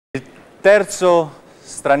terzo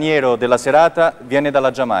straniero della serata viene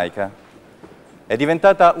dalla Giamaica. È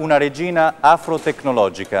diventata una regina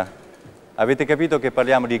afrotecnologica. Avete capito che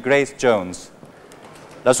parliamo di Grace Jones.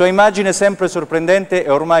 La sua immagine sempre sorprendente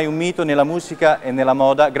è ormai un mito nella musica e nella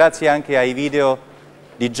moda, grazie anche ai video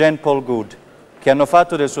di Jean-Paul Gaultier, che hanno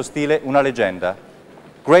fatto del suo stile una leggenda.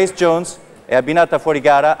 Grace Jones è abbinata fuori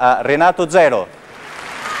gara a Renato Zero.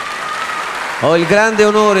 Ho il grande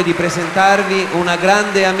onore di presentarvi una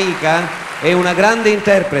grande amica e una grande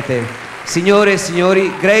interprete. Signore e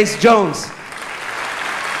signori, Grace Jones.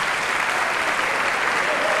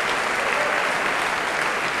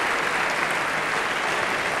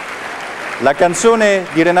 La canzone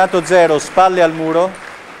di Renato Zero, Spalle al muro,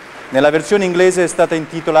 nella versione inglese è stata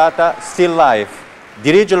intitolata Still Life.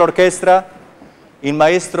 Dirige l'orchestra il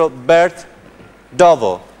maestro Bert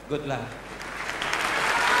Dovo. Good luck.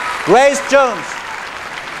 Grace Jones.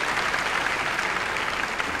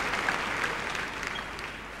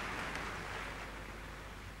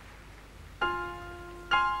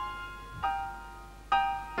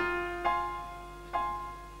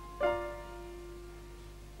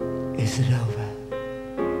 Is it over?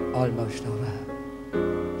 Almost over.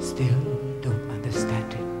 Still don't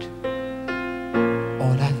understand it.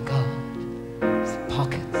 All I've got is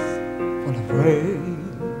pockets full of rain.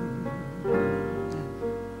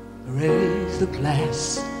 Raise the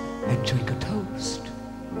glass and drink a toast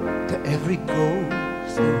to every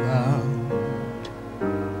ghost around.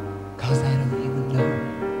 'Cause I don't even know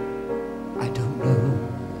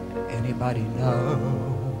anybody now.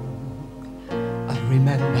 I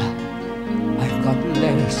remember I've got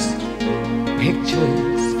letters,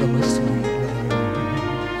 pictures from a sweet life.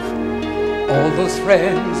 All those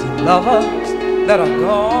friends and lovers that are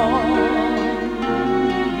gone.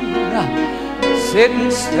 Sit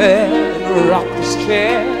and stare and rock this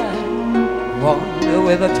chair, wonder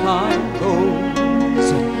where the time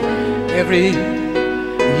goes. Every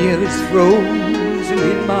year is frozen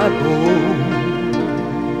in my bones.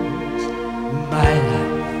 My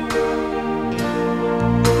life,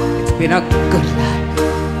 it's been a good life,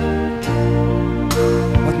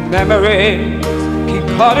 but memories keep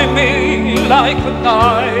cutting me like a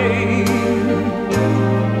knife.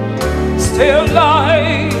 Still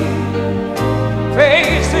life,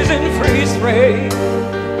 faces in freeze frame,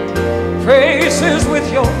 faces with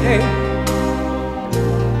your name.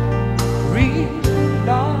 Real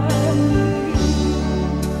life,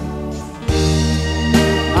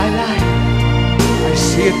 my life, I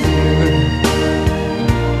see it clearly.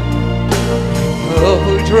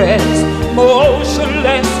 Purple dress,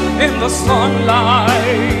 motionless in the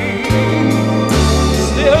sunlight.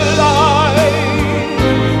 Still life,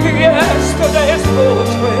 yesterday's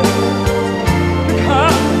portrait.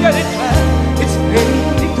 Can't get it back, it's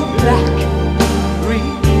fading to black.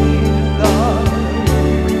 Real life,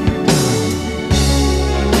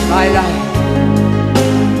 my life,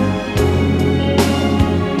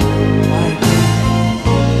 my life.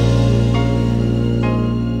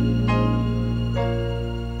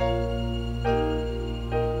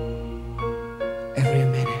 Every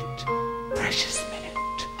minute, precious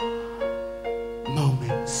minute,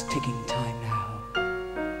 moments ticking time now.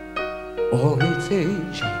 All it's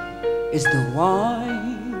aging is the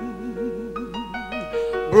wine.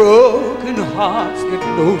 Broken hearts get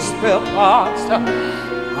no spare parts.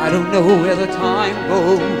 I don't know where the time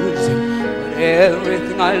goes, but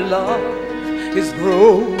everything I love is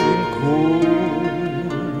growing cold.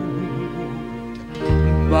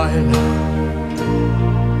 My love,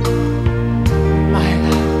 my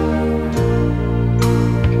love.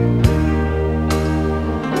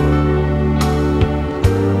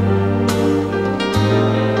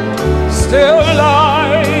 Still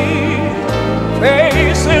life,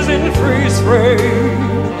 faces in freeze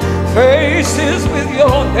frame, faces with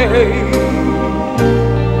your name.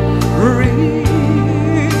 Real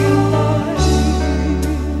life,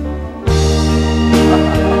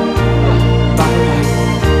 my life.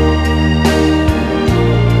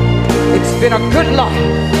 It's been a good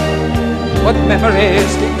life, but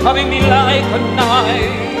memories keep coming me like a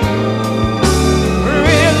knife.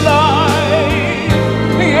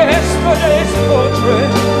 Yesterday's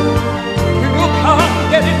portrait, you can't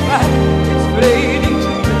get it back, it's fading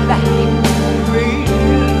to black. Real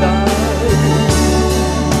life,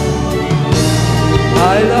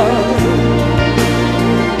 my love,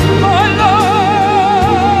 my life.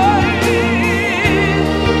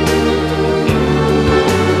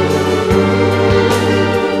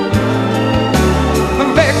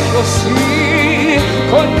 Vecchio sì,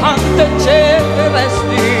 con tante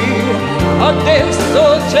celesti,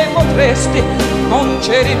 adesso c'è potresti, non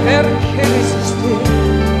c'eri perché resisti.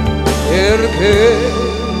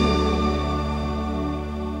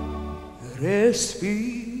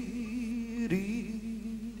 respiri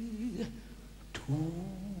tu.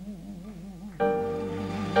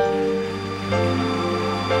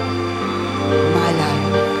 My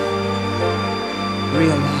life,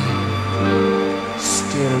 real life.